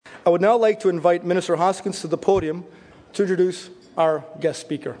I would now like to invite Minister Hoskins to the podium to introduce our guest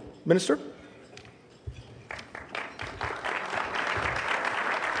speaker. Minister?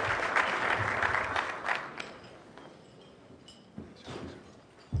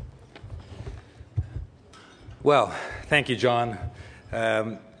 Well, thank you, John.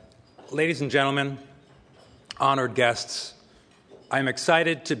 Ladies and gentlemen, honored guests, I'm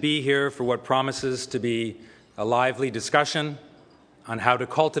excited to be here for what promises to be a lively discussion on how to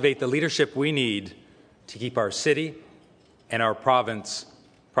cultivate the leadership we need to keep our city and our province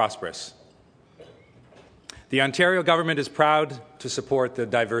prosperous. The Ontario government is proud to support the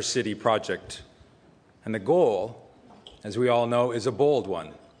Diverse City project, and the goal, as we all know, is a bold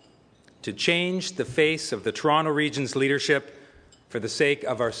one: to change the face of the Toronto region's leadership for the sake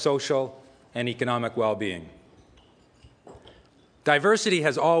of our social and economic well-being. Diversity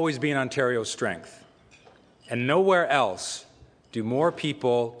has always been Ontario's strength, and nowhere else do more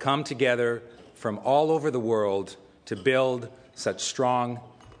people come together from all over the world to build such strong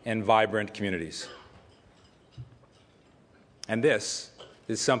and vibrant communities. And this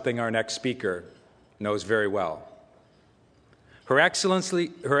is something our next speaker knows very well. Her Excellency,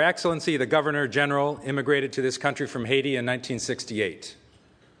 the Governor-General, immigrated to this country from Haiti in 1968.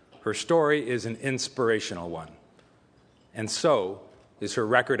 Her story is an inspirational one, and so is her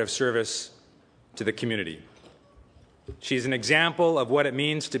record of service to the community. She's an example of what it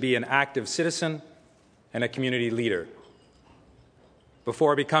means to be an active citizen and a community leader.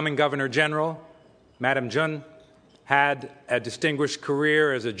 Before becoming Governor-General, Madame Jun had a distinguished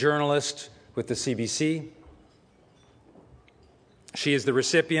career as a journalist with the CBC. She is the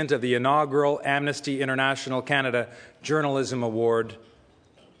recipient of the inaugural Amnesty International Canada Journalism Award,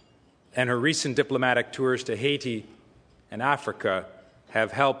 and her recent diplomatic tours to Haiti and Africa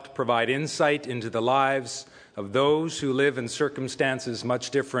have helped provide insight into the lives of those who live in circumstances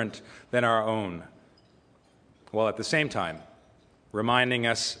much different than our own, while at the same time reminding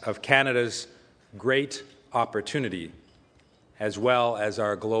us of Canada's great opportunity as well as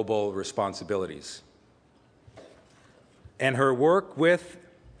our global responsibilities. And her work with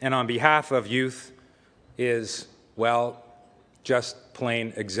and on behalf of youth is, well, just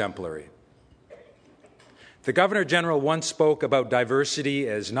plain exemplary. The Governor-General once spoke about diversity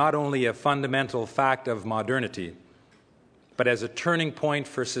as not only a fundamental fact of modernity, but as a turning point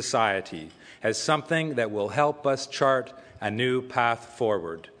for society, as something that will help us chart a new path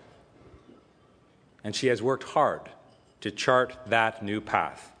forward. And she has worked hard to chart that new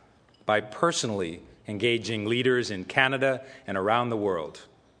path by personally engaging leaders in Canada and around the world.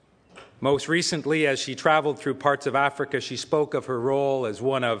 Most recently, as she traveled through parts of Africa, she spoke of her role as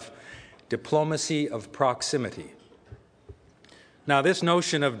one of diplomacy of proximity. Now, this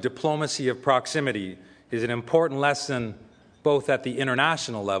notion of diplomacy of proximity is an important lesson both at the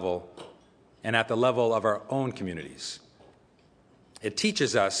international level and at the level of our own communities. It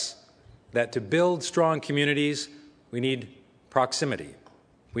teaches us that to build strong communities, we need proximity,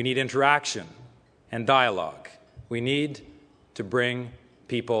 we need interaction and dialogue. We need to bring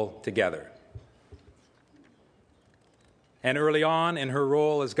people together. And early on in her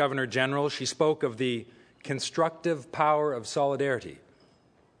role as Governor-General, she spoke of the constructive power of solidarity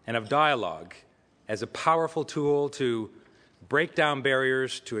and of dialogue as a powerful tool to break down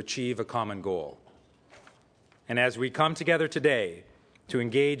barriers to achieve a common goal. And as we come together today to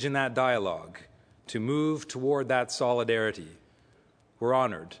engage in that dialogue, to move toward that solidarity, we're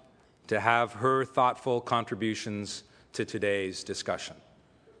honored to have her thoughtful contributions to today's discussion.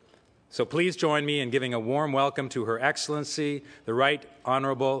 So please join me in giving a warm welcome to Her Excellency, the Right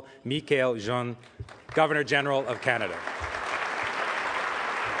Honourable Michaëlle Jeune, Governor-General of Canada.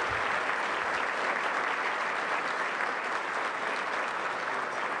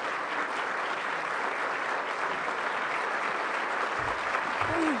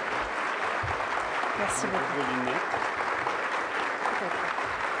 Merci beaucoup.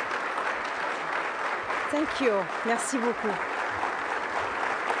 Thank you. Merci beaucoup.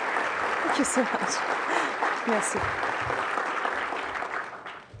 Thank you so much. Merci.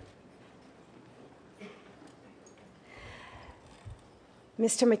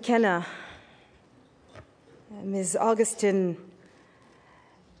 Mr. McKenna, Ms. Augustin,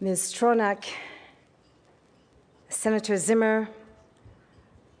 Ms. Stronach, Senator Zimmer,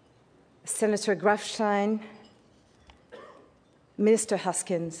 Senator Grafstein, Minister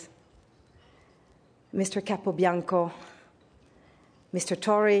Hoskins, Mr. Capobianco, Mr.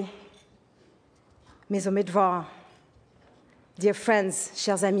 Tory, Ms. Omidvar, dear friends,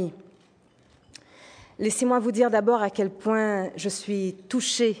 chers amis, laissez-moi vous dire d'abord à quel point je suis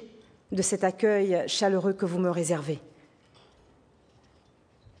touchée de cet accueil chaleureux que vous me réservez.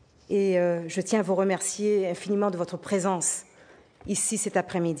 et je tiens à vous remercier infiniment de votre présence ici cet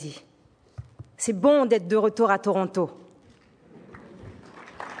après-midi. C'est bon d'être de retour à Toronto.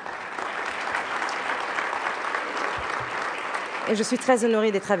 Et je suis très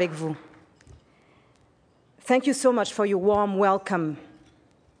honorée d'être avec vous. Thank you so much for your warm welcome,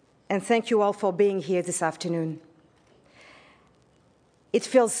 and thank you all for being here this afternoon. It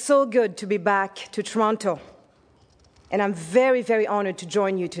feels so good to be back to Toronto, and I'm very, very honored to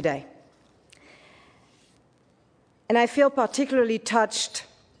join you today. And I feel particularly touched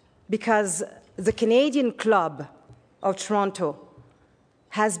because the Canadian Club of Toronto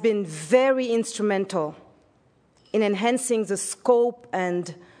has been very instrumental in enhancing the scope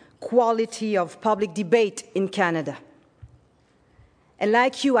and quality of public debate in Canada. And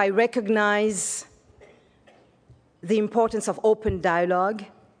like you, I recognize the importance of open dialogue,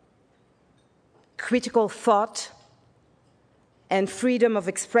 critical thought, and freedom of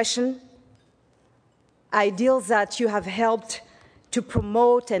expression, ideals that you have helped to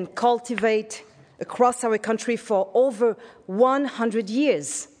promote and cultivate across our country for over 100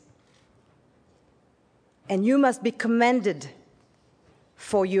 years. And you must be commended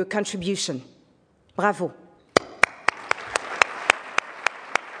for your contribution. Bravo.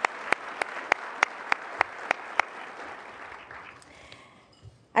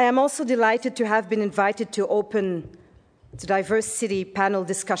 I am also delighted to have been invited to open the Diversity Panel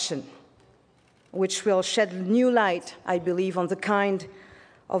discussion, which will shed new light, I believe, on the kind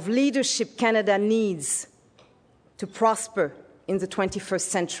of leadership Canada needs to prosper in the 21st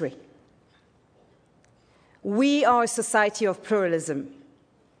century. We are a society of pluralism,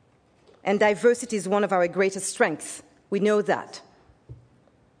 and diversity is one of our greatest strengths. We know that.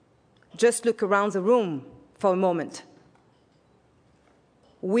 Just look around the room for a moment.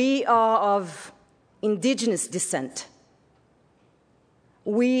 We are of Indigenous descent.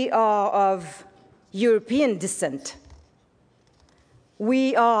 We are of European descent.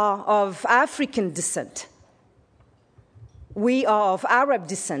 We are of African descent. We are of Arab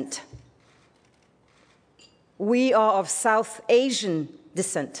descent. We are of South Asian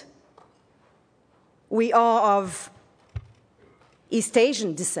descent. We are of East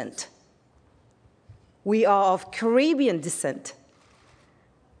Asian descent. We are of Caribbean descent.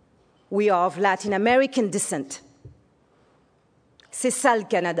 We are of Latin American descent. C'est ça le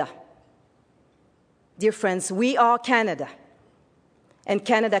Canada. Dear friends, we are Canada, and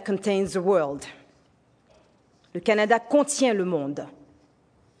Canada contains the world. Le Canada contient le monde.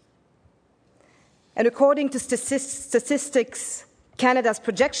 And according to Statistics Canada's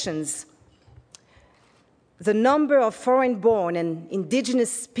projections, the number of foreign-born and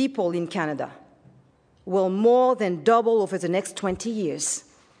Indigenous people in Canada will more than double over the next 20 years.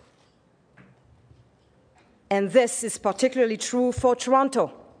 And this is particularly true for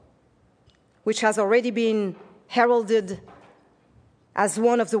Toronto, which has already been heralded as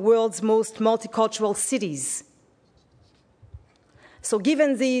one of the world's most multicultural cities. So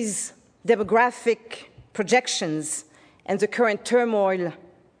given these demographic projections and the current turmoil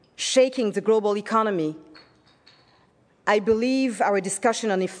shaking the global economy, I believe our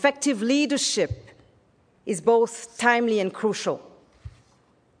discussion on effective leadership is both timely and crucial.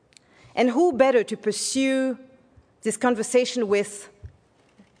 And who better to pursue this conversation with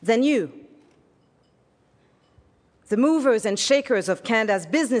than you, the movers and shakers of Canada's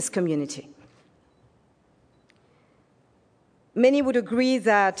business community? Many would agree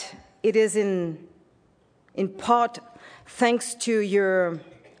that it is in part thanks to your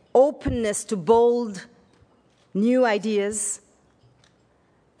openness to bold new ideas,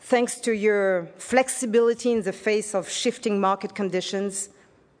 thanks to your flexibility in the face of shifting market conditions,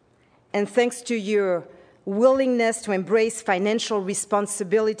 and thanks to your willingness to embrace financial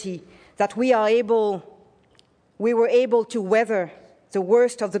responsibility that we were able to weather the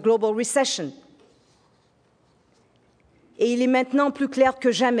worst of the global recession. Et il est maintenant plus clair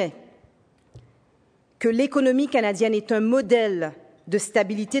que jamais que l'économie canadienne est un modèle de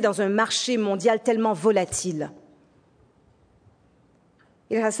stabilité dans un marché mondial tellement volatile.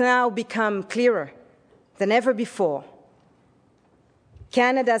 It has now become clearer than ever before.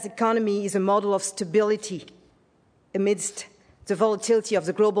 Canada's economy is a model of stability amidst the volatility of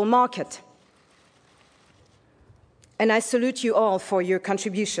the global market. And I salute you all for your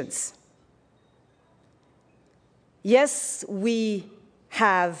contributions. Yes, we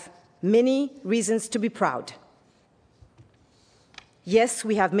have many reasons to be proud. Yes,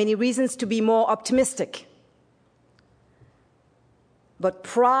 we have many reasons to be more optimistic. But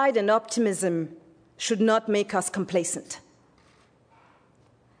pride and optimism should not make us complacent.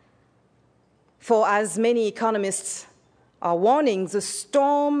 For as many economists are warning the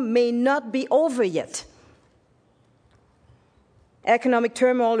storm may not be over yet. Economic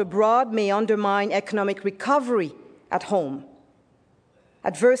turmoil abroad may undermine economic recovery at home,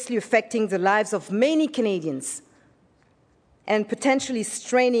 adversely affecting the lives of many Canadians and potentially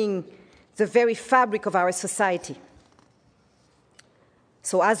straining the very fabric of our society.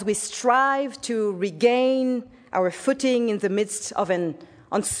 So as we strive to regain our footing in the midst of an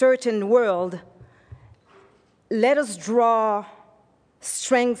uncertain world, let us draw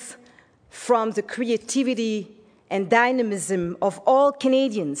strength from the creativity and dynamism of all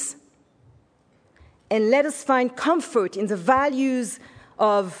Canadians. And let us find comfort in the values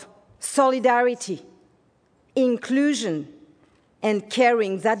of solidarity, inclusion, and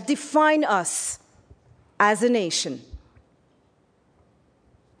caring that define us as a nation.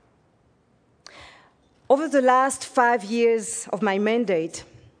 Over the last 5 years of my mandate,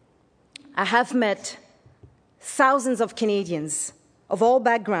 I have met thousands of Canadians of all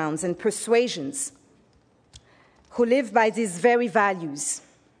backgrounds and persuasions who live by these very values.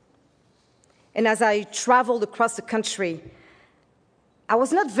 And as I traveled across the country, I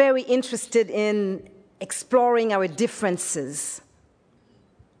was not very interested in exploring our differences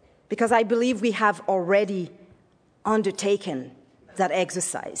because I believe we have already undertaken that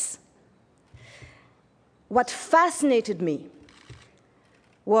exercise. What fascinated me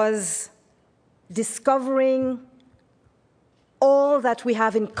was discovering all that we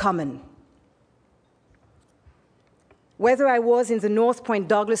have in common. Whether I was in the North Point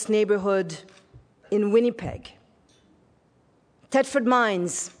Douglas neighborhood in Winnipeg, Thetford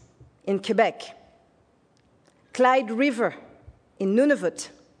Mines in Quebec, Clyde River in Nunavut,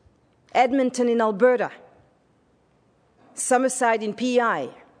 Edmonton in Alberta, Summerside in PEI,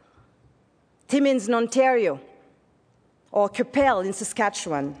 Timmins in Ontario, or Qu'Appelle in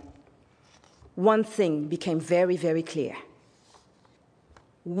Saskatchewan, one thing became very, very clear.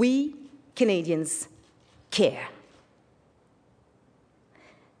 We Canadians care.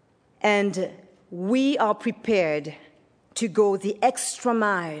 And we are prepared to go the extra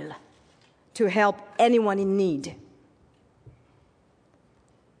mile to help anyone in need.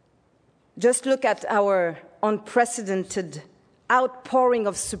 Just look at our unprecedented outpouring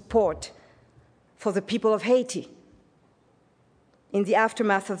of support for the people of Haiti in the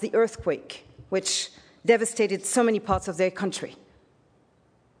aftermath of the earthquake, which devastated so many parts of their country.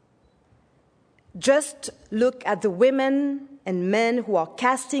 Just look at the women and men who are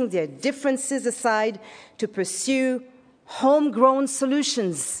casting their differences aside to pursue homegrown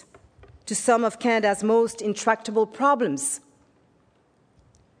solutions to some of Canada's most intractable problems.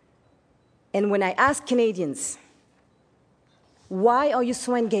 And when I ask Canadians, why are you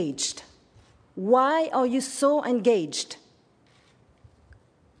so engaged? Why are you so engaged?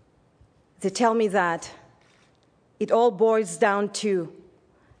 They tell me that it all boils down to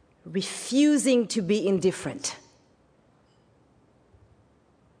refusing to be indifferent,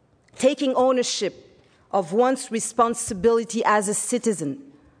 taking ownership of one's responsibility as a citizen,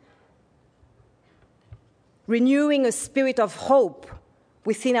 renewing a spirit of hope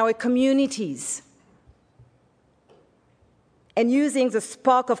within our communities, and using the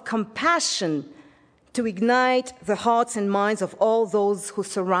spark of compassion to ignite the hearts and minds of all those who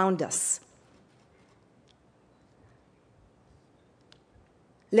surround us.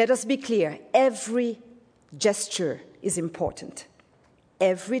 Let us be clear, every gesture is important.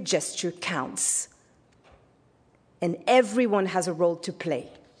 Every gesture counts. And everyone has a role to play.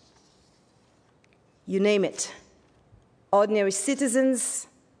 You name it. Ordinary citizens,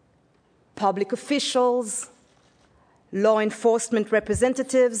 public officials, law enforcement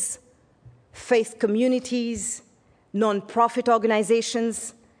representatives, faith communities, non-profit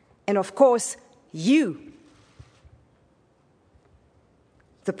organizations, and of course, you,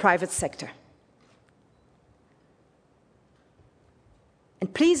 the private sector.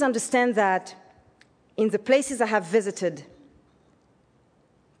 And please understand that in the places I have visited,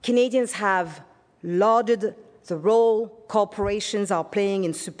 Canadians have lauded the role corporations are playing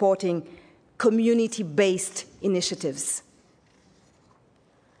in supporting community-based initiatives.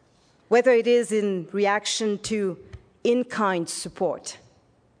 Whether it is in reaction to in-kind support,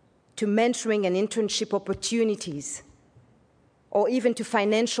 to mentoring and internship opportunities, or even to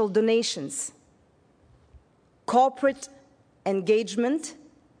financial donations, corporate engagement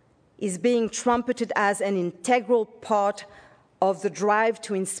is being trumpeted as an integral part of the drive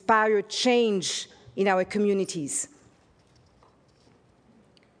to inspire change in our communities.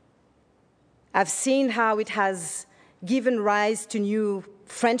 I've seen how it has given rise to new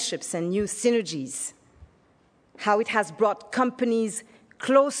friendships and new synergies, how it has brought companies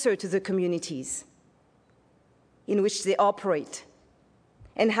closer to the communities. in which they operate,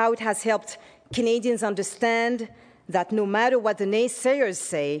 and how it has helped Canadians understand that no matter what the naysayers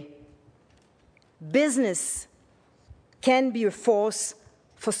say, business can be a force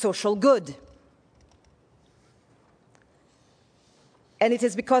for social good. And it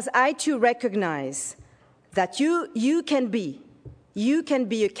is because I too recognize that you can be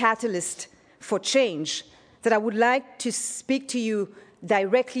a catalyst for change that I would like to speak to you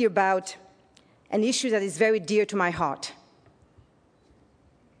directly about an issue that is very dear to my heart: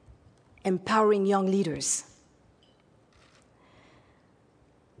 empowering young leaders.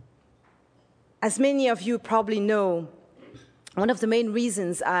 As many of you probably know, one of the main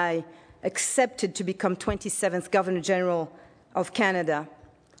reasons I accepted to become 27th Governor General of Canada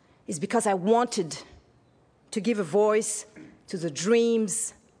is because I wanted to give a voice to the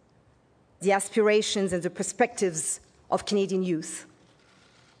dreams, the aspirations, and the perspectives of Canadian youth.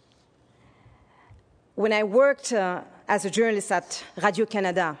 When I worked as a journalist at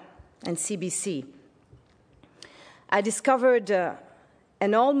Radio-Canada and CBC, I discovered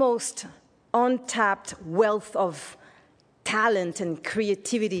an almost untapped wealth of talent and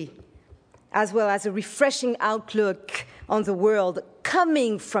creativity, as well as a refreshing outlook on the world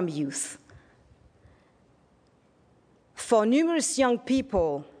coming from youth. For numerous young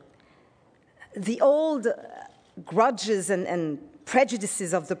people, the old grudges and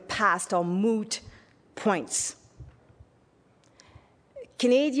prejudices of the past are moot points.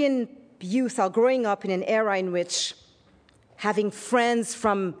 Canadian youth are growing up in an era in which having friends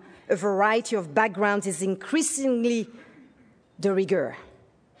from a variety of backgrounds is increasingly de rigueur.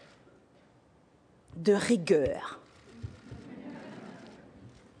 De rigueur.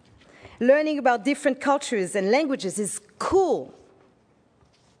 Learning about different cultures and languages is cool.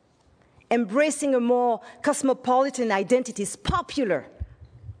 Embracing a more cosmopolitan identity is popular.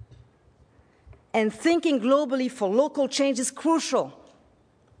 And thinking globally for local change is crucial.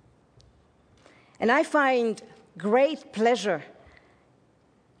 And I find great pleasure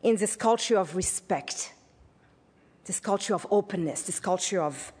in this culture of respect, this culture of openness, this culture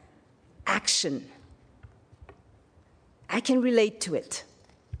of action. I can relate to it.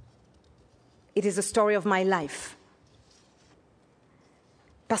 It is a story of my life.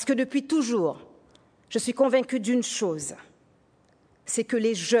 Parce que depuis toujours, je suis convaincue d'une chose, c'est que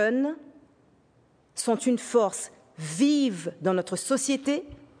les jeunes sont une force vive dans notre société,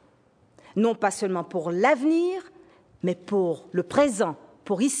 non pas seulement pour l'avenir, mais pour le présent,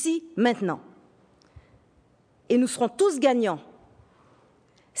 pour ici, maintenant. Et nous serons tous gagnants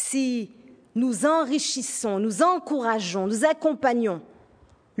si nous enrichissons, nous encourageons, nous accompagnons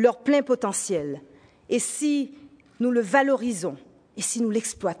leur plein potentiel, et si nous le valorisons, et si nous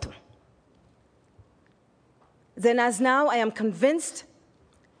l'exploitons. Then as now, I am convinced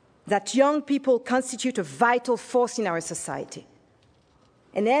that young people constitute a vital force in our society.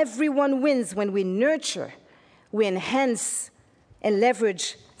 And everyone wins when we nurture, we enhance, and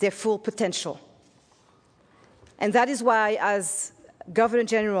leverage their full potential. And that is why, as Governor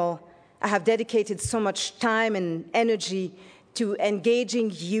General, I have dedicated so much time and energy to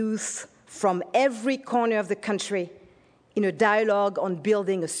engaging youth from every corner of the country in a dialogue on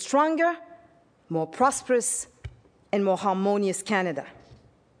building a stronger, more prosperous, and more harmonious Canada.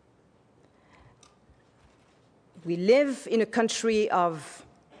 We live in a country of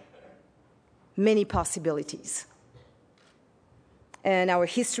many possibilities. And our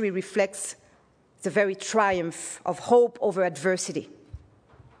history reflects the very triumph of hope over adversity.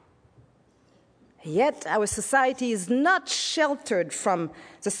 Yet our society is not sheltered from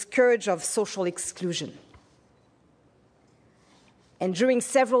the scourge of social exclusion. And during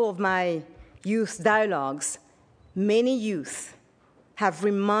several of my youth dialogues, many youth have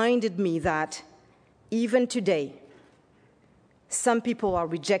reminded me that even today, some people are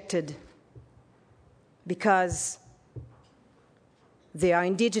rejected because they are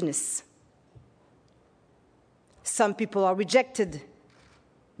indigenous. Some people are rejected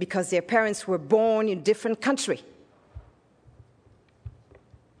because their parents were born in a different country,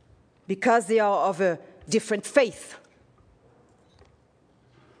 because they are of a different faith,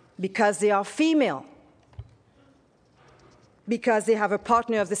 because they are female, because they have a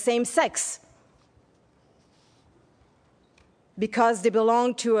partner of the same sex, because they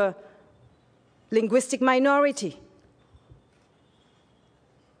belong to a linguistic minority,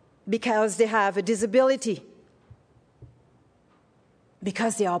 because they have a disability,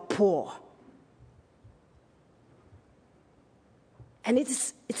 because they are poor. And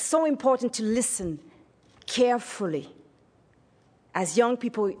it's so important to listen carefully as young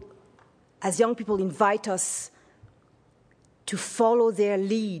people invite us to follow their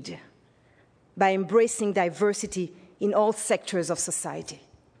lead, by embracing diversity in all sectors of society.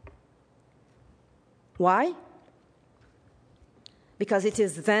 Why? Because it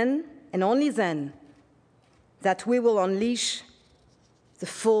is then, and only then, that we will unleash the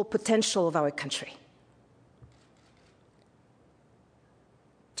full potential of our country.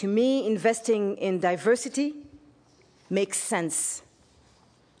 To me, investing in diversity makes sense.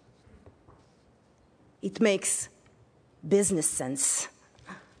 It makes business sense.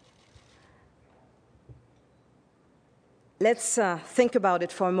 Let's think about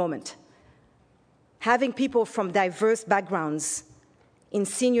it for a moment. Having people from diverse backgrounds in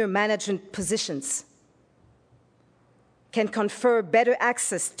senior management positions can confer better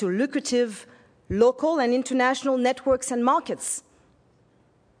access to lucrative local and international networks and markets.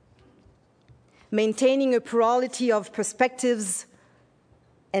 Maintaining a plurality of perspectives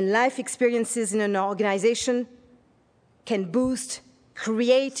and life experiences in an organization can boost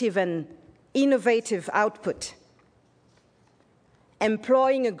creative and innovative output.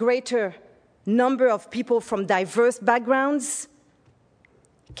 Employing a greater number of people from diverse backgrounds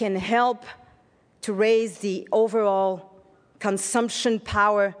can help to raise the overall consumption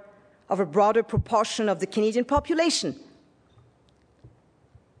power of a broader proportion of the Canadian population.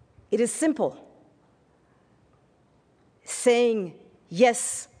 It is simple. Saying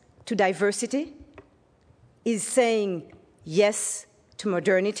yes to diversity is saying yes to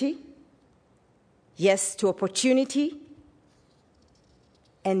modernity, yes to opportunity,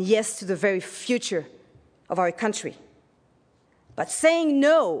 and yes to the very future of our country. But saying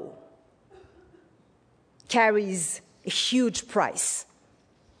no carries a huge price.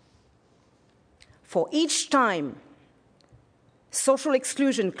 For each time social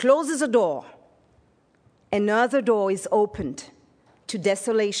exclusion closes a door, another door is opened to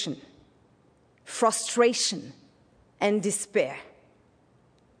desolation, frustration, and despair.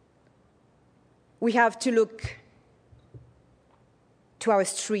 We have to look to our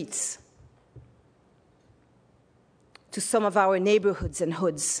streets, to some of our neighborhoods and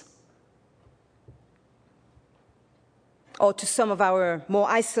hoods, or to some of our more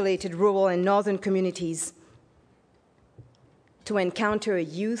isolated rural and northern communities, to encounter a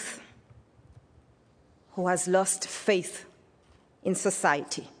youth who has lost faith in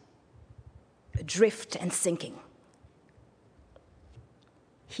society, adrift and sinking.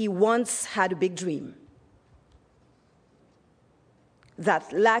 He once had a big dream.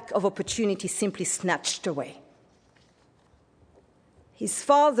 That lack of opportunity simply snatched away. His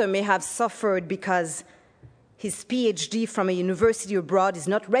father may have suffered because his PhD from a university abroad is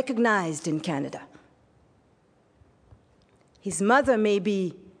not recognized in Canada. His mother may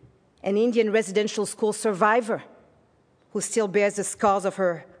be an Indian residential school survivor who still bears the scars of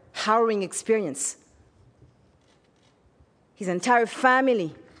her harrowing experience. His entire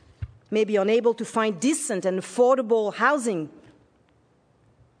family may be unable to find decent and affordable housing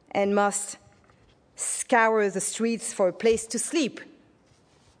and must scour the streets for a place to sleep.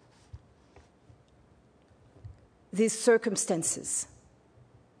 These circumstances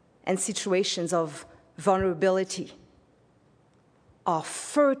and situations of vulnerability are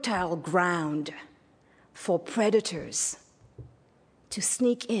fertile ground for predators to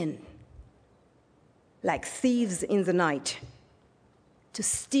sneak in like thieves in the night to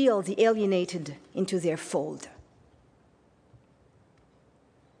steal the alienated into their fold.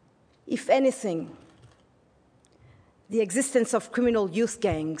 If anything, the existence of criminal youth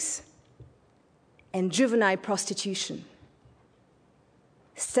gangs and juvenile prostitution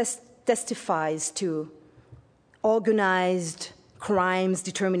testifies to organized crime's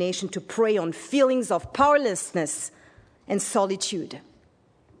determination to prey on feelings of powerlessness and solitude.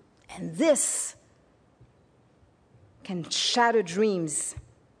 And this can shatter dreams.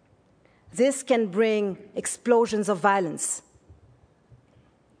 This can bring explosions of violence.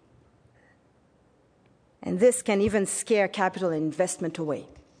 And this can even scare capital and investment away.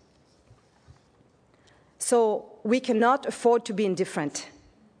 So we cannot afford to be indifferent,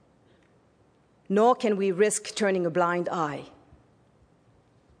 nor can we risk turning a blind eye.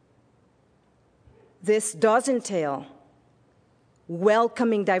 This does entail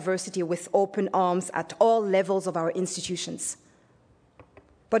welcoming diversity with open arms at all levels of our institutions.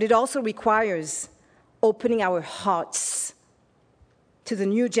 But it also requires opening our hearts to the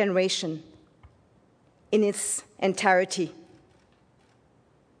new generation in its entirety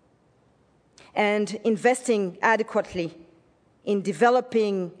and investing adequately in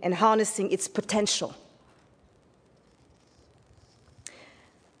developing and harnessing its potential.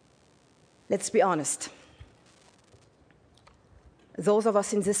 Let's be honest. Those of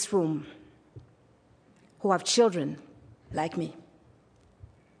us in this room who have children like me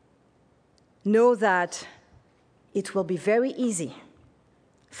know that it will be very easy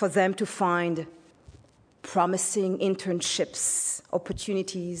for them to find promising internships,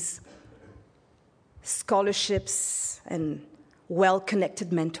 opportunities, scholarships, and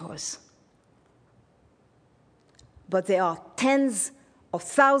well-connected mentors. But there are tens of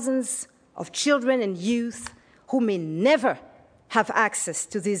thousands of children and youth who may never have access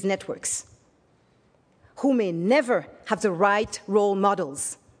to these networks, who may never have the right role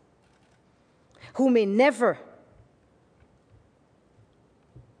models, who may never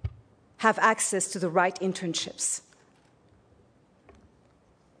have access to the right internships.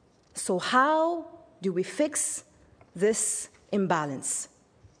 So how do we fix this imbalance?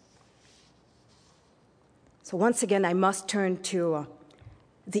 So once again, I must turn to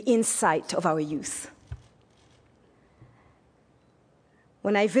the insight of our youth.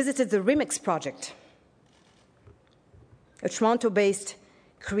 When I visited the Remix Project, a Toronto-based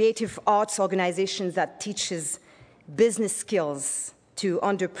creative arts organization that teaches business skills to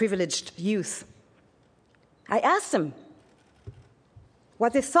underprivileged youth, I asked them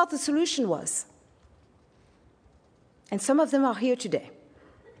what they thought the solution was. And some of them are here today.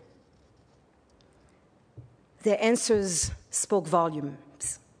 Their answers spoke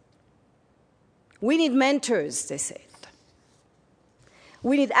volumes. We need mentors, they said.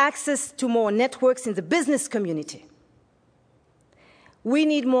 We need access to more networks in the business community. We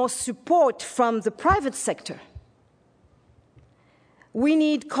need more support from the private sector. We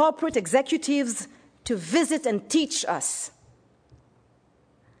need corporate executives to visit and teach us.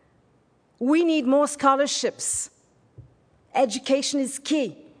 We need more scholarships. Education is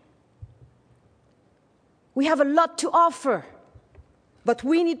key. We have a lot to offer, but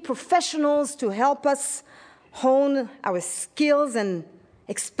we need professionals to help us hone our skills and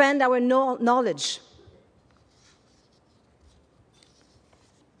expand our knowledge.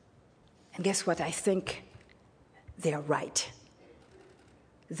 And guess what? I think they are right.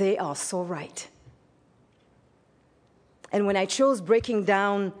 They are so right. And when I chose Breaking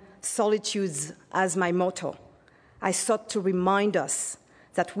Down Solitudes as my motto, I sought to remind us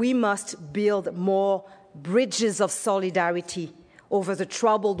that we must build more bridges of solidarity over the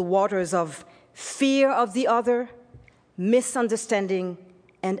troubled waters of fear of the other, misunderstanding,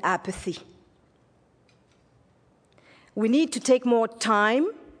 and apathy. We need to take more time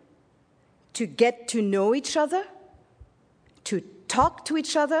to get to know each other, to talk to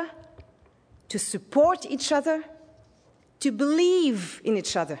each other, to support each other, to believe in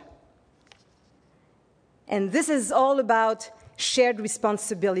each other. And this is all about shared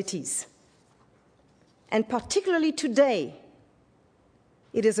responsibilities. And particularly today,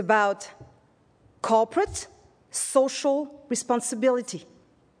 it is about corporate social responsibility.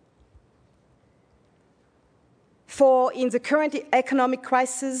 For if the current economic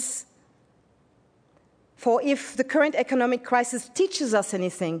crisis teaches us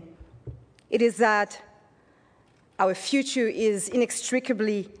anything, it is that our future is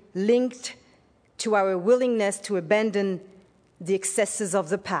inextricably linked to our willingness to abandon the excesses of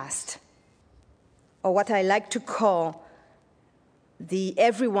the past, or what I like to call the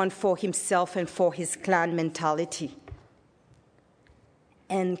everyone for himself and for his clan mentality,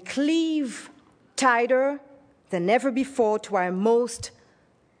 and cleave tighter than ever before to our most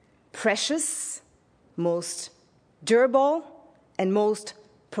precious, most durable, and most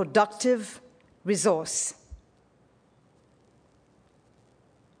productive resource.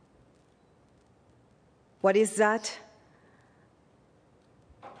 What is that?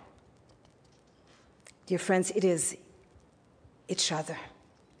 Dear friends, it is each other.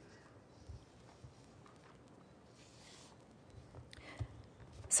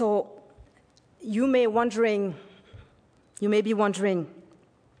 So you may be wondering,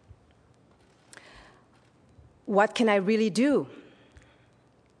 what can I really do?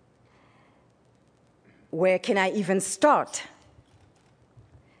 Where can I even start?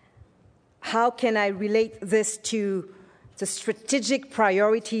 How can I relate this to the strategic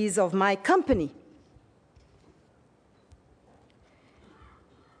priorities of my company?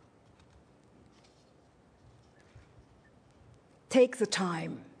 Take the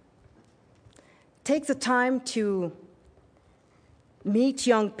time. Take the time to meet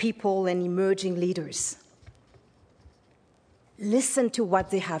young people and emerging leaders. Listen to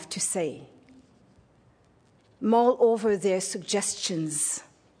what they have to say. Mull over their suggestions.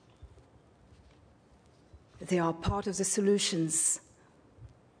 They are part of the solutions.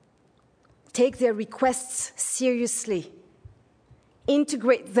 Take their requests seriously.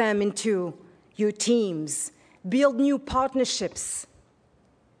 Integrate them into your teams. Build new partnerships.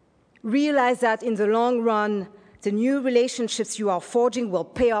 Realize that in the long run, the new relationships you are forging will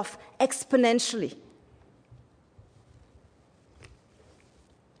pay off exponentially.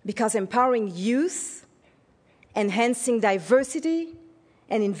 Because empowering youth, enhancing diversity,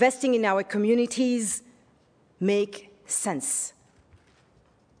 and investing in our communities make sense.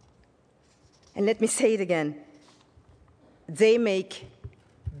 And let me say it again. They make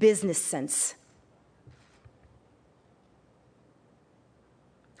business sense.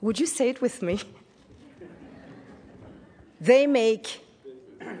 Would you say it with me? They make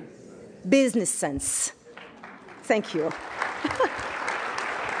business sense. Thank you.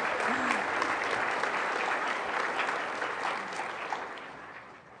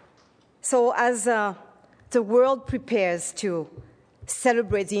 So as the world prepares to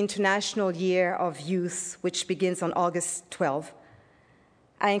celebrate the International Year of Youth, which begins on August 12,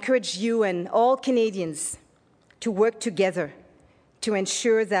 I encourage you and all Canadians to work together to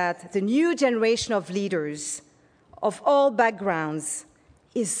ensure that the new generation of leaders of all backgrounds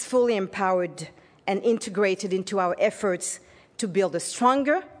is fully empowered and integrated into our efforts to build a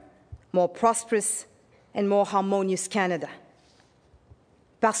stronger, more prosperous, and more harmonious Canada.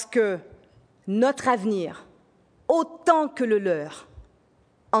 Parce que notre avenir, autant que le leur,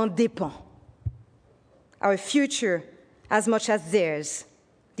 en dépend. Our future, as much as theirs,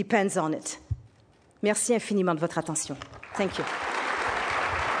 depends on it. Merci infiniment de votre attention. Thank you.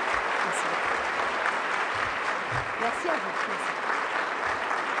 Merci. Merci à vous. Merci.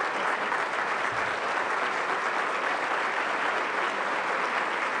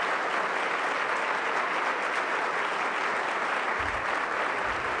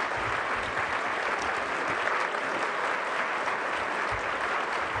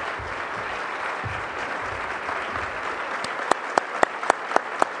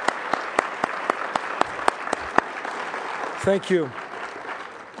 Thank you.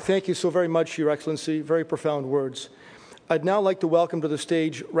 Thank you so very much, Your Excellency. Very profound words. I'd now like to welcome to the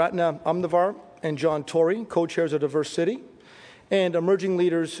stage Ratna Amnavar and John Tory, co-chairs of Diverse City, and emerging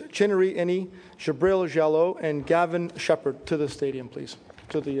leaders Chinnery Innie, Jabril Jalloh, and Gavin Shepherd to the stadium, please,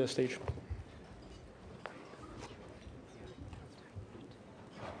 to the stage.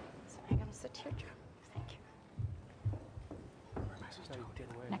 I'm going to sit here, Joe. Thank you.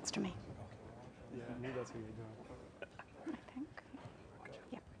 Next to me. Yeah, I knew that's what you were doing. I think.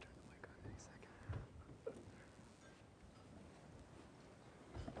 Yep.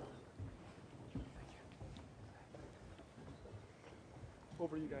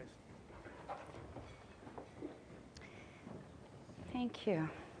 Over to you guys. Thank you.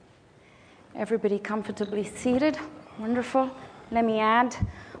 Everybody comfortably seated. Wonderful. Let me add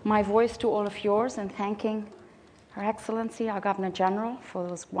my voice to all of yours in thanking Her Excellency, our Governor General, for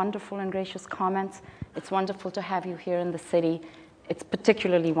those wonderful and gracious comments. It's wonderful to have you here in the city. It's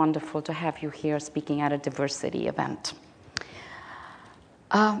particularly wonderful to have you here speaking at a diversity event.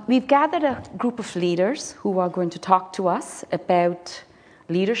 We've gathered a group of leaders who are going to talk to us about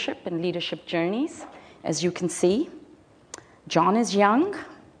leadership and leadership journeys. As you can see, John is young,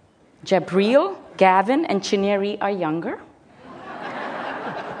 Jabril, Gavin, and Chinnery are younger.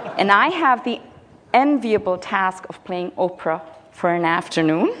 And I have the enviable task of playing Oprah for an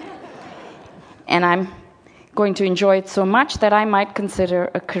afternoon. And I'm going to enjoy it so much that I might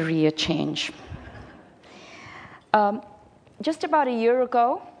consider a career change. Just about a year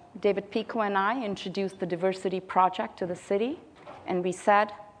ago, David Pico and I introduced the Diversity Project to the city, and we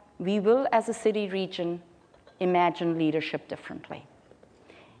said, we will, as a city region, imagine leadership differently.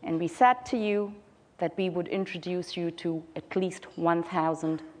 And we said to you that we would introduce you to at least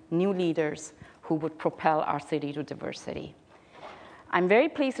 1,000 new leaders who would propel our city to diversity. I'm very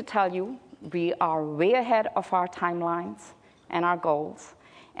pleased to tell you we are way ahead of our timelines and our goals,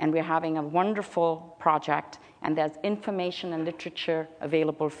 and we're having a wonderful project, and there's information and literature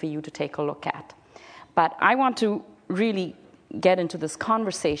available for you to take a look at. But I want to really get into this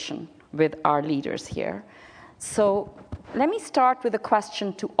conversation with our leaders here. So let me start with a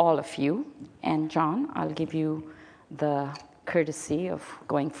question to all of you. And John, I'll give you the courtesy of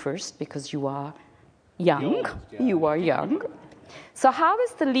going first because you are young. You are young. So how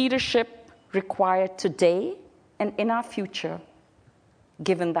is the leadership required today and in our future,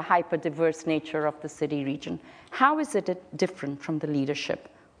 given the hyper-diverse nature of the city region? How is it different from the leadership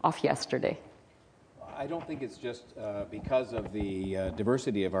of yesterday? I don't think it's just because of the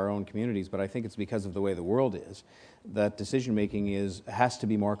diversity of our own communities, but I think it's because of the way the world is, that decision-making has to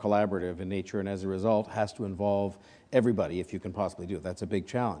be more collaborative in nature, and as a result has to involve everybody if you can possibly do it. That's a big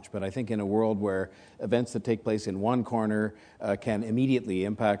challenge. But I think in a world where events that take place in one corner can immediately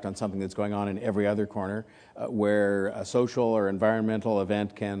impact on something that's going on in every other corner, where a social or environmental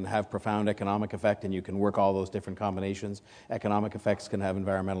event can have profound economic effect and you can work all those different combinations, economic effects can have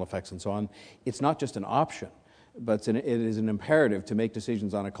environmental effects and so on. It's not just an option, but it is an imperative to make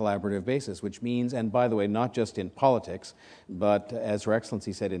decisions on a collaborative basis, which means, and by the way, not just in politics, but as Her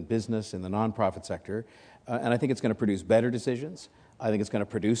Excellency said, in business, in the nonprofit sector. And I think it's going to produce better decisions. I think it's going to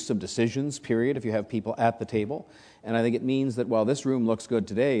produce some decisions, period, if you have people at the table. And I think it means that while this room looks good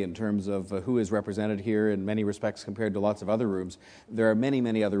today in terms of who is represented here in many respects compared to lots of other rooms, there are many,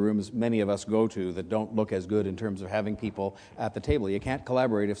 many other rooms many of us go to that don't look as good in terms of having people at the table. You can't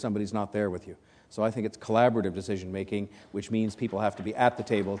collaborate if somebody's not there with you. So I think it's collaborative decision-making, which means people have to be at the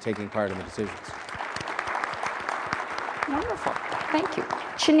table taking part in the decisions. Wonderful. Thank you.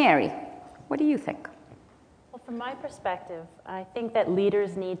 Chineri, what do you think? From my perspective, I think that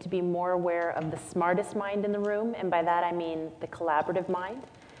leaders need to be more aware of the smartest mind in the room, and by that I mean the collaborative mind.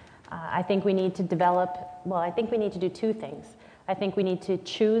 I think we need to do two things. I think we need to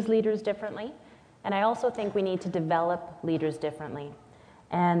choose leaders differently, and I also think we need to develop leaders differently.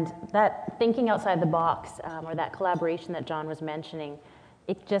 And that thinking outside the box, or that collaboration that John was mentioning,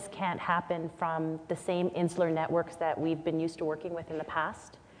 it just can't happen from the same insular networks that we've been used to working with in the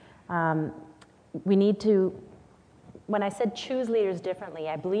past. We need to, when I said choose leaders differently,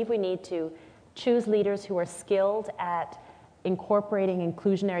 I believe we need to choose leaders who are skilled at incorporating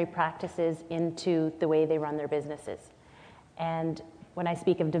inclusionary practices into the way they run their businesses. And when I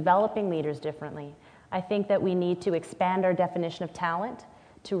speak of developing leaders differently, I think that we need to expand our definition of talent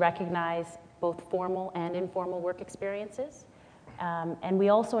to recognize both formal and informal work experiences. And we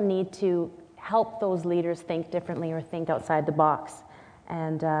also need to help those leaders think differently or think outside the box.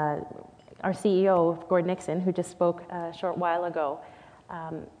 And our CEO, Gord Nixon, who just spoke a short while ago,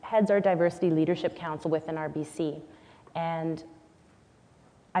 heads our Diversity Leadership Council within RBC. And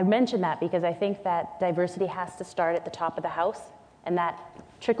I mention that because I think that diversity has to start at the top of the house, and that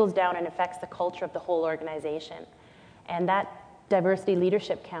trickles down and affects the culture of the whole organization. And that Diversity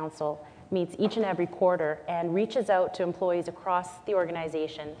Leadership Council meets each and every quarter and reaches out to employees across the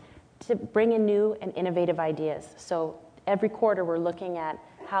organization to bring in new and innovative ideas. So every quarter we're looking at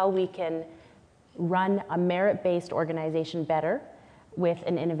how we can run a merit-based organization better with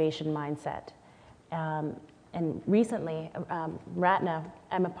an innovation mindset. And recently, Ratna,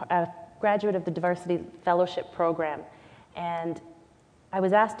 I'm a graduate of the Diversity Fellowship Program, and I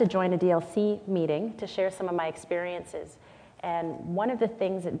was asked to join a DLC meeting to share some of my experiences. And one of the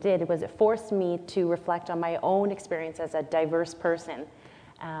things it did was it forced me to reflect on my own experience as a diverse person.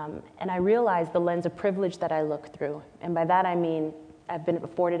 And I realized the lens of privilege that I look through. And by that I mean I've been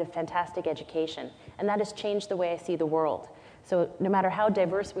afforded a fantastic education. And that has changed the way I see the world. So no matter how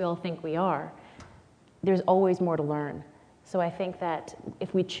diverse we all think we are, there's always more to learn. So I think that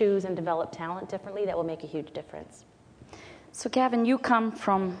if we choose and develop talent differently, that will make a huge difference. So Gavin, you come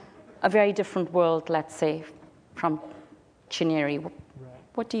from a very different world, let's say, from Chineri. Right.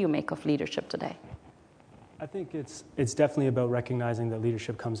 What do you make of leadership today? I think it's definitely about recognizing that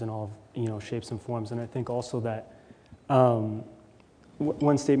leadership comes in all shapes and forms, and I think also that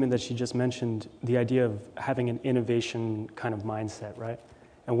one statement that she just mentioned, the idea of having an innovation kind of mindset, right,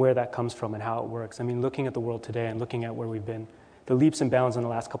 and where that comes from and how it works. I mean, looking at the world today and looking at where we've been, the leaps and bounds in the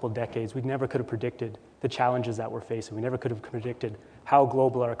last couple of decades, we never could have predicted the challenges that we're facing. We never could have predicted how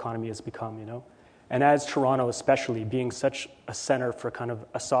global our economy has become, And as Toronto, especially, being such a center for kind of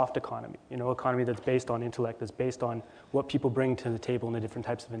a soft economy, economy that's based on intellect, that's based on what people bring to the table and the different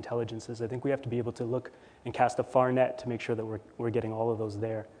types of intelligences, I think we have to be able to look and cast a far net to make sure that we're getting all of those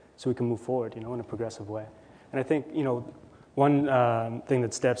there so we can move forward, in a progressive way. And I think, one thing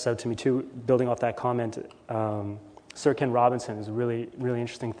that steps out to me too, building off that comment, Sir Ken Robinson is a really, really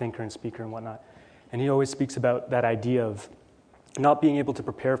interesting thinker and speaker and whatnot. And he always speaks about that idea of not being able to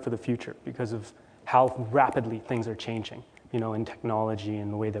prepare for the future because of how rapidly things are changing, in technology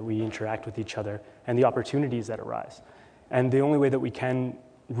and the way that we interact with each other and the opportunities that arise. And the only way that we can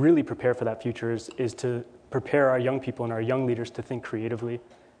really prepare for that future is to prepare our young people and our young leaders to think creatively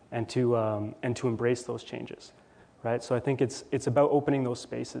and to embrace those changes, right? So I think it's about opening those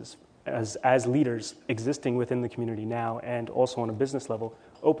spaces as leaders existing within the community now and also on a business level,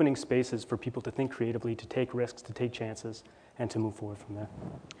 opening spaces for people to think creatively, to take risks, to take chances, and to move forward from there.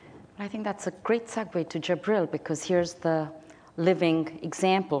 I think that's a great segue to Jabril, because here's the living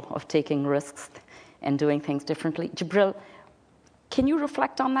example of taking risks and doing things differently. Jabril, can you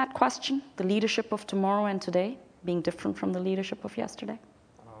reflect on that question, the leadership of tomorrow and today being different from the leadership of yesterday?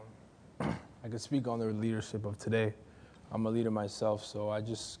 I could speak on the leadership of today. I'm a leader myself, so I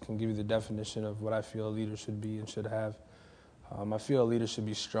just can give you the definition of what I feel a leader should be and should have. I feel a leader should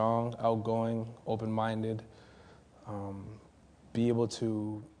be strong, outgoing, open-minded, be able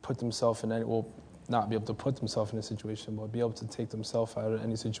to put themselves in any, well, not be able to put themselves in a situation, but be able to take themselves out of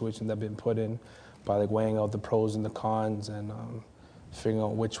any situation they've been put in by like weighing out the pros and the cons and figuring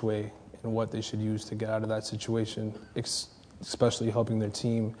out which way and what they should use to get out of that situation, especially helping their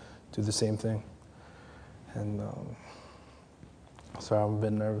team do the same thing. And sorry, I'm a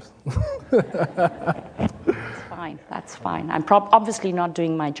bit nervous. That's fine. I'm obviously not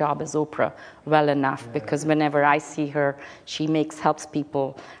doing my job as Oprah well enough, because whenever I see her, she helps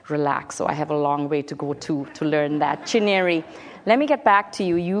people relax. So I have a long way to go to learn that. Chineri, let me get back to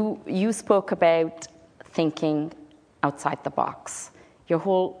you. You spoke about thinking outside the box. Your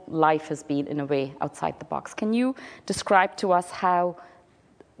whole life has been, in a way, outside the box. Can you describe to us how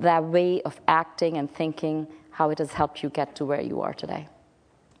that way of acting and thinking, how it has helped you get to where you are today?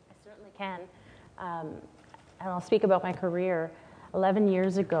 I certainly can. And I'll speak about my career. 11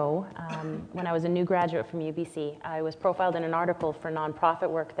 years ago, when I was a new graduate from UBC, I was profiled in an article for nonprofit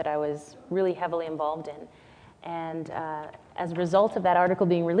work that I was really heavily involved in. And as a result of that article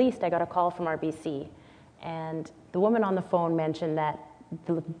being released, I got a call from RBC. And the woman on the phone mentioned that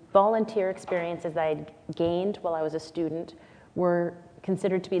the volunteer experiences that I'd gained while I was a student were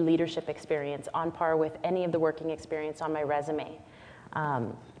considered to be leadership experience, on par with any of the working experience on my resume.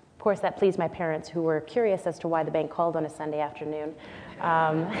 Of course, that pleased my parents, who were curious as to why the bank called on a Sunday afternoon.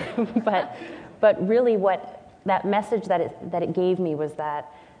 But really what that message that it gave me was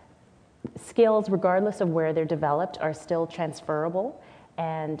that skills, regardless of where they're developed, are still transferable.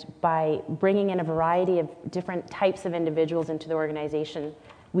 And by bringing in a variety of different types of individuals into the organization,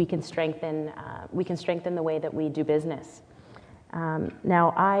 we can strengthen the way that we do business.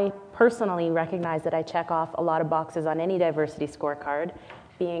 Now, I personally recognize that I check off a lot of boxes on any diversity scorecard,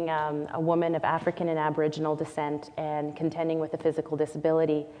 being a woman of African and Aboriginal descent and contending with a physical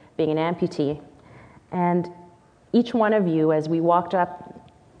disability, being an amputee. And each one of you, as we walked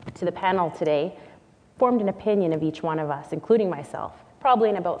up to the panel today, formed an opinion of each one of us, including myself, probably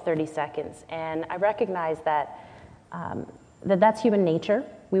in about 30 seconds. And I recognize that that's human nature.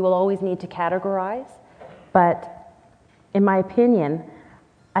 We will always need to categorize. But in my opinion,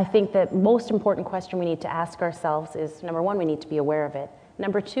 I think the most important question we need to ask ourselves is, number one, we need to be aware of it.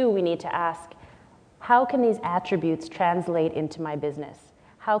 Number two, we need to ask, how can these attributes translate into my business?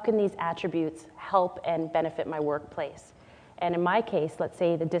 How can these attributes help and benefit my workplace? And in my case, let's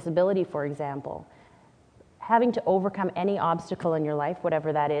say the disability, for example, having to overcome any obstacle in your life,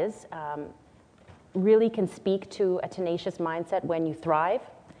 whatever that is, really can speak to a tenacious mindset when you thrive.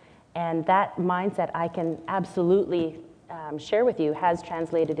 And that mindset, I can absolutely share with you, has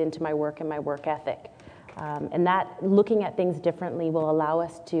translated into my work and my work ethic. And that looking at things differently will allow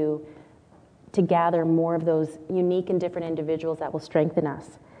us to gather more of those unique and different individuals that will strengthen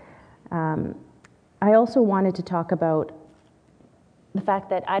us. I also wanted to talk about the fact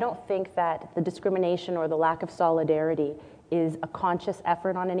that I don't think that the discrimination or the lack of solidarity is a conscious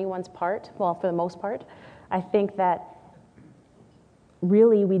effort on anyone's part, well, for the most part. I think that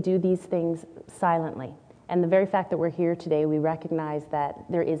really we do these things silently. And the very fact that we're here today, we recognize that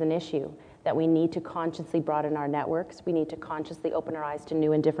there is an issue, that we need to consciously broaden our networks. We need to consciously open our eyes to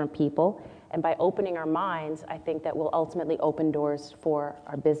new and different people. And by opening our minds, I think that will ultimately open doors for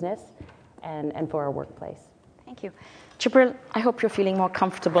our business and for our workplace. Thank you. Jibril, I hope you're feeling more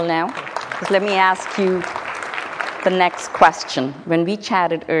comfortable now. Because let me ask you the next question. When we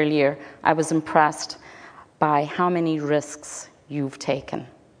chatted earlier, I was impressed by how many risks you've taken.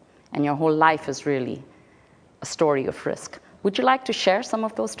 And your whole life is really a story of risk. Would you like to share some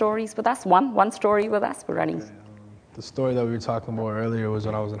of those stories with us? One story with us? We're running. The story that we were talking about earlier was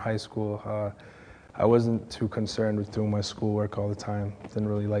when I was in high school. I wasn't too concerned with doing my schoolwork all the time. Didn't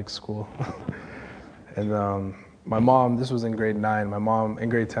really like school. And my mom, this was in grade 10, my mom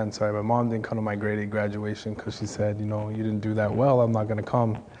didn't come to my grade 8 graduation because she said, you didn't do that well, I'm not going to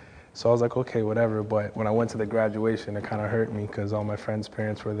come. So I was like, okay, whatever. But when I went to the graduation, it kind of hurt me because all my friends'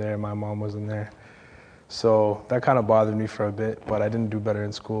 parents were there, my mom wasn't there. So that kind of bothered me for a bit, but I didn't do better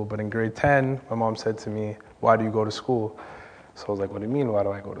in school. But in grade 10, my mom said to me, why do you go to school? So I was like, what do you mean, why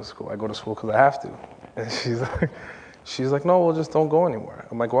do I go to school? I go to school because I have to. And she's like, no, well, just don't go anymore.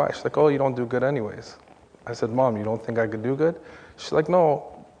 I'm like, why? She's like, oh, you don't do good anyways. I said, Mom, you don't think I could do good? She's like,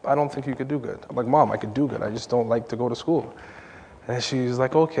 no, I don't think you could do good. I'm like, Mom, I could do good. I just don't like to go to school. And she's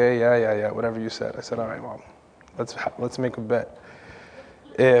like, okay, yeah, whatever you said. I said, all right, Mom, let's make a bet.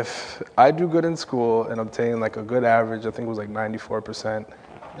 If I do good in school and obtain like a good average, I think it was like 94%,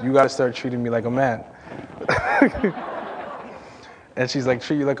 you got to start treating me like a man. And she's like,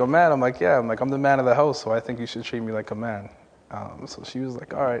 treat you like a man? I'm like, yeah. I'm like, I'm the man of the house, so I think you should treat me like a man. So she was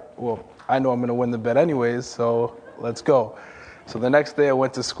like, all right, well, I know I'm going to win the bet anyways, so let's go. So the next day I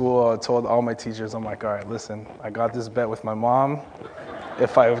went to school, I told all my teachers, I'm like, all right, listen, I got this bet with my mom.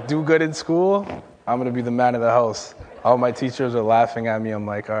 If I do good in school, I'm going to be the man of the house. All my teachers are laughing at me. I'm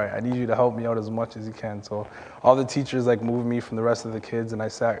like, all right, I need you to help me out as much as you can. So all the teachers like moved me from the rest of the kids, and I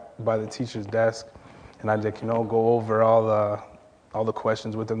sat by the teacher's desk, and I'd like, go over all the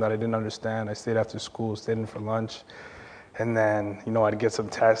questions with them that I didn't understand. I stayed after school, stayed in for lunch. And then, I'd get some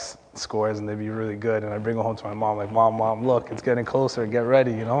test scores and they'd be really good. And I'd bring them home to my mom, like, Mom, look, it's getting closer, get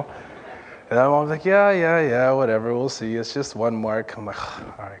ready, And my mom's like, yeah, whatever, we'll see. It's just 1 mark. I'm like,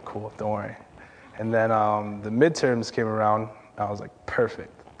 all right, cool, don't worry. And then the midterms came around. I was like,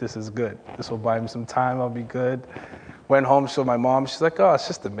 perfect, this is good. This will buy me some time, I'll be good. Went home, showed my mom. She's like, oh, it's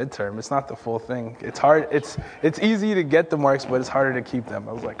just the midterm. It's not the full thing. It's hard. It's easy to get the marks, but it's harder to keep them.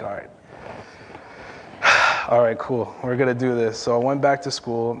 I was like, all right, cool. We're going to do this. So I went back to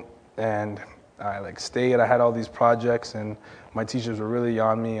school, and I stayed. I had all these projects, and my teachers were really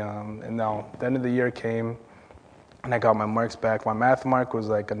on me. And now the end of the year came, and I got my marks back. My math mark was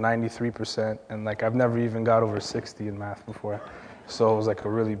like a 93%, and I've never even got over 60 in math before. So it was a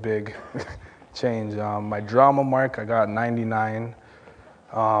really big change. My drama mark, I got 99.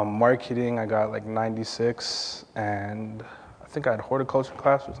 Marketing, I got 96. And I think I had horticulture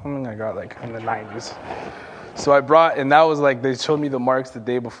class or something. I got in the 90s. So I brought, and that was they showed me the marks the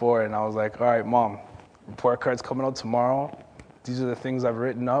day before. And I was like, all right, Mom, report card's coming out tomorrow. These are the things I've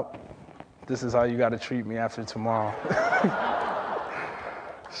written up. This is how you got to treat me after tomorrow.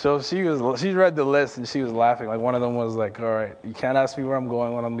 So she read the list and she was laughing. One of them was like, all right, you can't ask me where I'm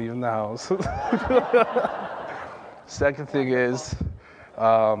going when I'm leaving the house. Second thing is,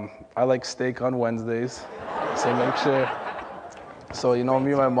 I like steak on Wednesdays, so make sure. So, me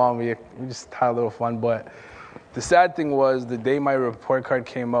and my mom, we just had a little fun. But the sad thing was the day my report card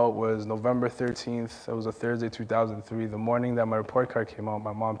came out was November 13th. It was a Thursday, 2003. The morning that my report card came out,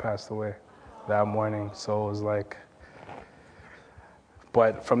 my mom passed away that morning. So it was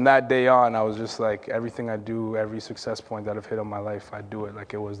but from that day on, I was just everything I do, every success point that I've hit in my life, I do it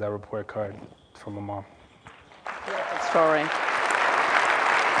like it was that report card from my mom. Beautiful story.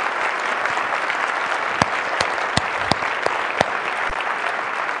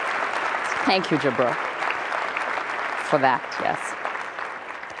 Thank you, Jabra, for that, yes.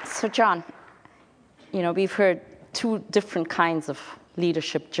 So, John, we've heard 2 different kinds of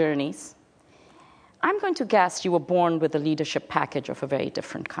leadership journeys. I'm going to guess you were born with a leadership package of a very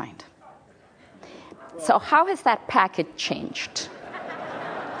different kind. So how has that package changed?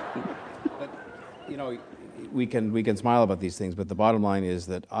 But, we can smile about these things, but the bottom line is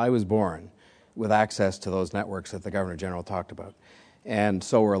that I was born with access to those networks that the Governor General talked about. And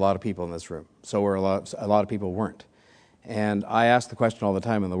so were a lot of people in this room. So were a lot of people weren't. And I ask the question all the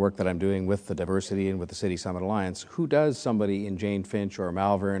time in the work that I'm doing with the diversity and with the City Summit Alliance, who does somebody in Jane Finch or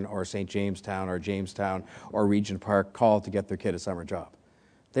Malvern or St. Jamestown or Jamestown or Regent Park call to get their kid a summer job?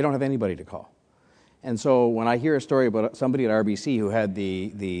 They don't have anybody to call. And so when I hear a story about somebody at RBC who had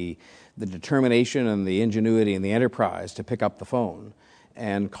the determination and the ingenuity and the enterprise to pick up the phone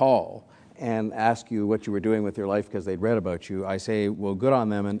and call and ask you what you were doing with your life because they'd read about you, I say, well, good on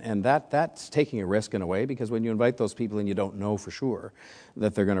them. And that's taking a risk in a way, because when you invite those people in, you don't know for sure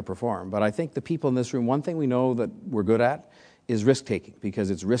that they're going to perform. But I think the people in this room, one thing we know that we're good at is risk-taking,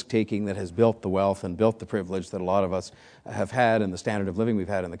 because it's risk-taking that has built the wealth and built the privilege that a lot of us have had and the standard of living we've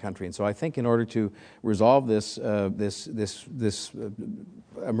had in the country. And so I think in order to resolve this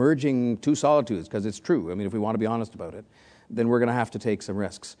emerging 2 solitudes, because it's true, I mean, if we want to be honest about it, then we're going to have to take some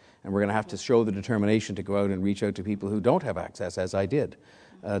risks. And we're going to have to show the determination to go out and reach out to people who don't have access, as I did,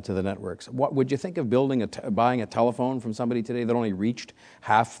 to the networks. What would you think of buying a telephone from somebody today that only reached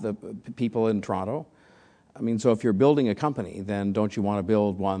half the people in Toronto? I mean, so if you're building a company, then don't you want to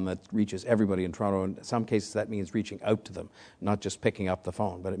build one that reaches everybody in Toronto? In some cases, that means reaching out to them, not just picking up the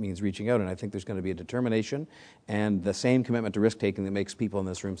phone, but it means reaching out. And I think there's going to be a determination and the same commitment to risk-taking that makes people in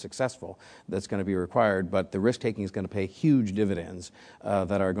this room successful that's going to be required. But the risk-taking is going to pay huge dividends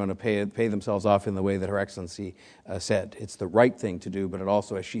that are going to pay themselves off in the way that Her Excellency said. It's the right thing to do, but it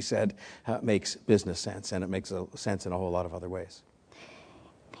also, as she said, makes business sense, and it makes sense in a whole lot of other ways.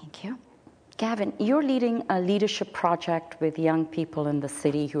 Thank you. Gavin, you're leading a leadership project with young people in the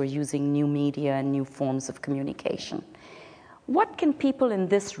city who are using new media and new forms of communication. What can people in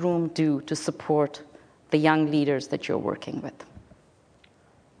this room do to support the young leaders that you're working with?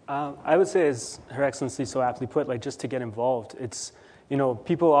 I would say, as Her Excellency so aptly put, just to get involved. It's,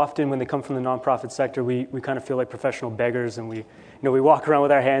 People often, when they come from the nonprofit sector, we kind of feel like professional beggars, and we walk around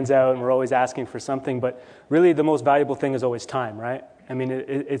with our hands out and we're always asking for something. But really, the most valuable thing is always time, right? I mean,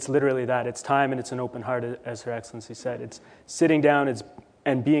 it's literally that. It's time and it's an open heart, as Her Excellency said. It's sitting down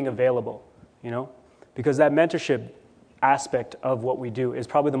and being available, because that mentorship aspect of what we do is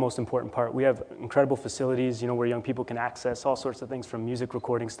probably the most important part. We have incredible facilities, where young people can access all sorts of things, from music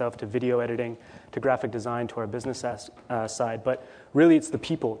recording stuff to video editing to graphic design to our business side. But really, it's the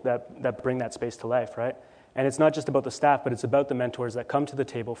people that bring that space to life, right? And it's not just about the staff, but it's about the mentors that come to the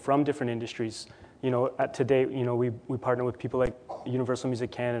table from different industries. To date, we partner with people like Universal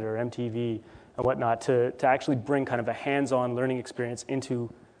Music Canada or MTV and whatnot to actually bring kind of a hands-on learning experience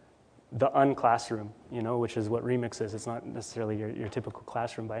into the unclassroom, which is what Remix is. It's not necessarily your typical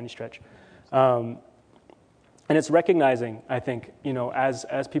classroom by any stretch. And it's recognizing, I think,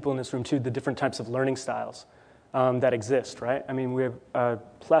 as people in this room too, the different types of learning styles that exist, right? I mean, we have a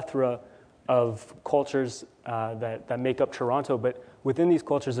plethora of cultures that make up Toronto, but within these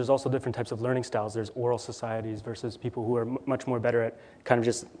cultures, there's also different types of learning styles. There's oral societies versus people who are much more better at kind of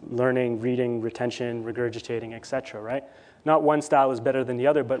just learning, reading, retention, regurgitating, etc., right? Not one style is better than the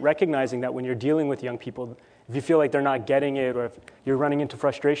other, but recognizing that when you're dealing with young people, if you feel like they're not getting it or if you're running into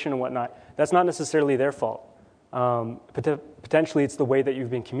frustration and whatnot, that's not necessarily their fault. Potentially, it's the way that you've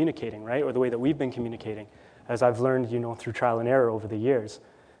been communicating, right? Or the way that we've been communicating, as I've learned, through trial and error over the years.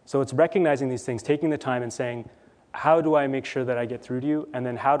 So it's recognizing these things, taking the time and saying, how do I make sure that I get through to you? And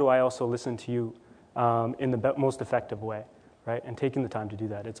then how do I also listen to you in the most effective way, right? And taking the time to do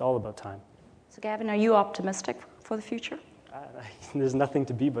that. It's all about time. So Gavin, are you optimistic for the future? There's nothing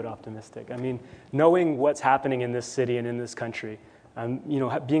to be but optimistic. I mean, knowing what's happening in this city and in this country,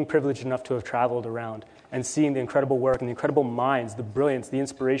 being privileged enough to have traveled around and seeing the incredible work and the incredible minds, the brilliance, the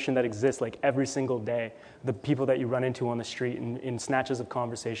inspiration that exists like every single day, the people that you run into on the street in snatches of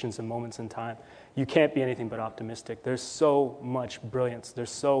conversations and moments in time, you can't be anything but optimistic. There's so much brilliance.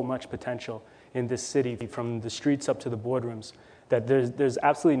 There's so much potential in this city, from the streets up to the boardrooms, that there's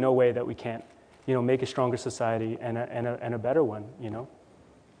absolutely no way that we can't make a stronger society and a better one,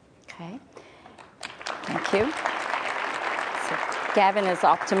 Okay. Thank you. So Gavin is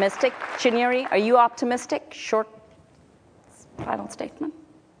optimistic. Chinieri, are you optimistic? Short final statement.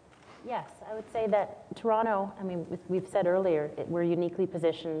 Yes, I would say that Toronto, we've said earlier, we're uniquely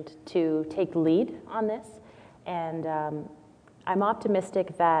positioned to take the lead on this. And I'm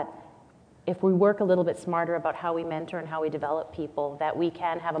optimistic that if we work a little bit smarter about how we mentor and how we develop people, that we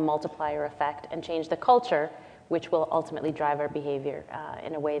can have a multiplier effect and change the culture, which will ultimately drive our behavior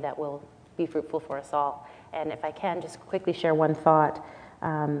in a way that will be fruitful for us all. And if I can just quickly share one thought,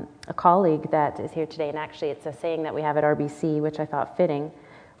 a colleague that is here today, and actually it's a saying that we have at RBC, which I thought fitting,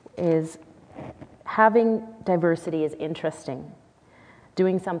 is having diversity is interesting.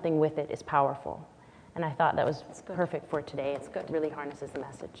 Doing something with it is powerful. And I thought that was perfect for today. It's good. Really harnesses the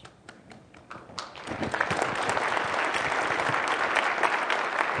message.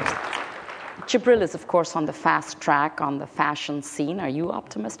 Jibril is, of course, on the fast track on the fashion scene. Are you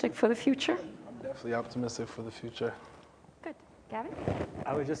optimistic for the future? I'm definitely optimistic for the future. Good. Gavin?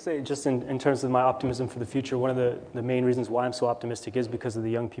 I would just say, just in terms of my optimism for the future, one of the main reasons why I'm so optimistic is because of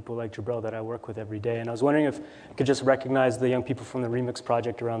the young people like Jibril that I work with every day. And I was wondering if I could just recognize the young people from the Remix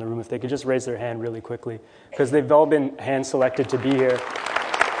project around the room, if they could just raise their hand really quickly, because they've all been hand-selected to be here.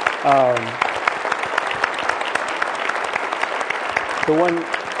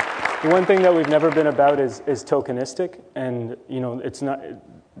 The one thing that we've never been about is tokenistic, and it's not,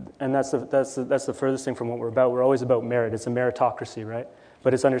 and that's the furthest thing from what we're about. We're always about merit. It's a meritocracy, right?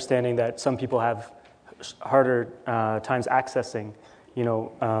 But it's understanding that some people have harder times accessing,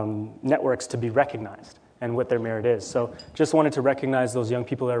 networks to be recognized and what their merit is. So just wanted to recognize those young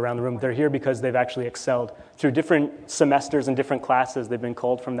people that are around the room. They're here because they've actually excelled through different semesters and different classes. They've been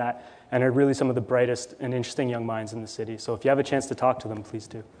called from that and are really some of the brightest and interesting young minds in the city. So if you have a chance to talk to them, please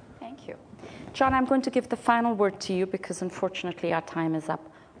do. Thank you. John, I'm going to give the final word to you because unfortunately our time is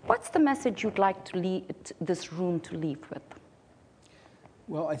up. What's the message you'd like to leave this room to leave with?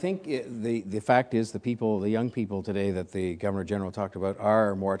 Well, I think the fact is the young people today that the Governor General talked about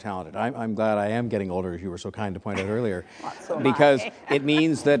are more talented. I'm glad I am getting older, as you were so kind to point out earlier, because it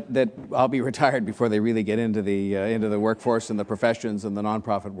means that I'll be retired before they really get into the workforce and the professions and the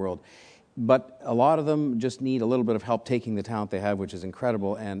nonprofit world. But a lot of them just need a little bit of help taking the talent they have, which is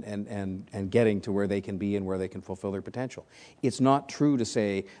incredible, and getting to where they can be and where they can fulfill their potential. It's not true to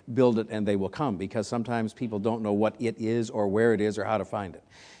say, build it and they will come, because sometimes people don't know what it is or where it is or how to find it.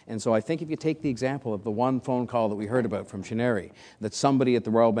 And so I think if you take the example of the one phone call that we heard about from Chineri, that somebody at the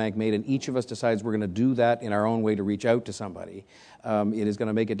Royal Bank made, and each of us decides we're going to do that in our own way to reach out to somebody, it is going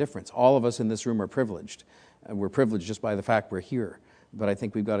to make a difference. All of us in this room are privileged. We're privileged just by the fact we're here. But I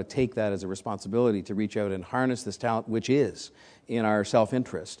think we've got to take that as a responsibility to reach out and harness this talent, which is in our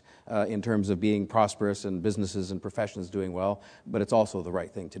self-interest in terms of being prosperous and businesses and professions doing well, but it's also the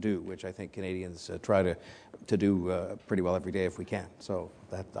right thing to do, which I think Canadians try to do pretty well every day if we can. So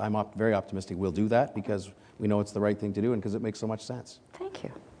I'm very optimistic we'll do that, because we know it's the right thing to do and because it makes so much sense. Thank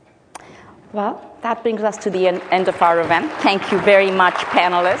you. Well, that brings us to the end of our event. Thank you very much,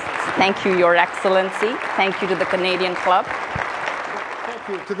 panelists. Thank you, Your Excellency. Thank you to the Canadian Club.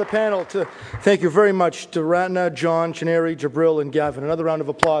 Thank you to the panel. Thank you very much to Ratna, John, Chineri, Jabril, and Gavin. Another round of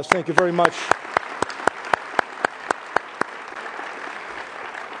applause. Thank you very much.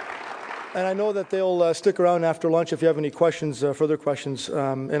 And I know that they'll stick around after lunch if you have any questions, further questions.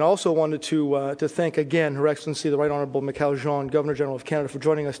 And also wanted to thank again Her Excellency, the Right Honourable Michaëlle Jean, Governor-General of Canada, for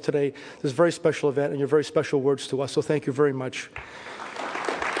joining us today. This very special event and your very special words to us. So thank you very much.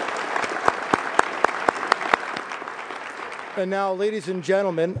 And now, ladies and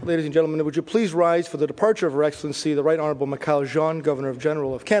gentlemen, would you please rise for the departure of Her Excellency, the Right Honourable Michaëlle Jean,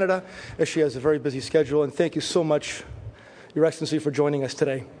 Governor-General of Canada, as she has a very busy schedule. And thank you so much, Your Excellency, for joining us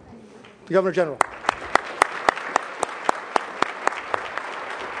today. The Governor-General.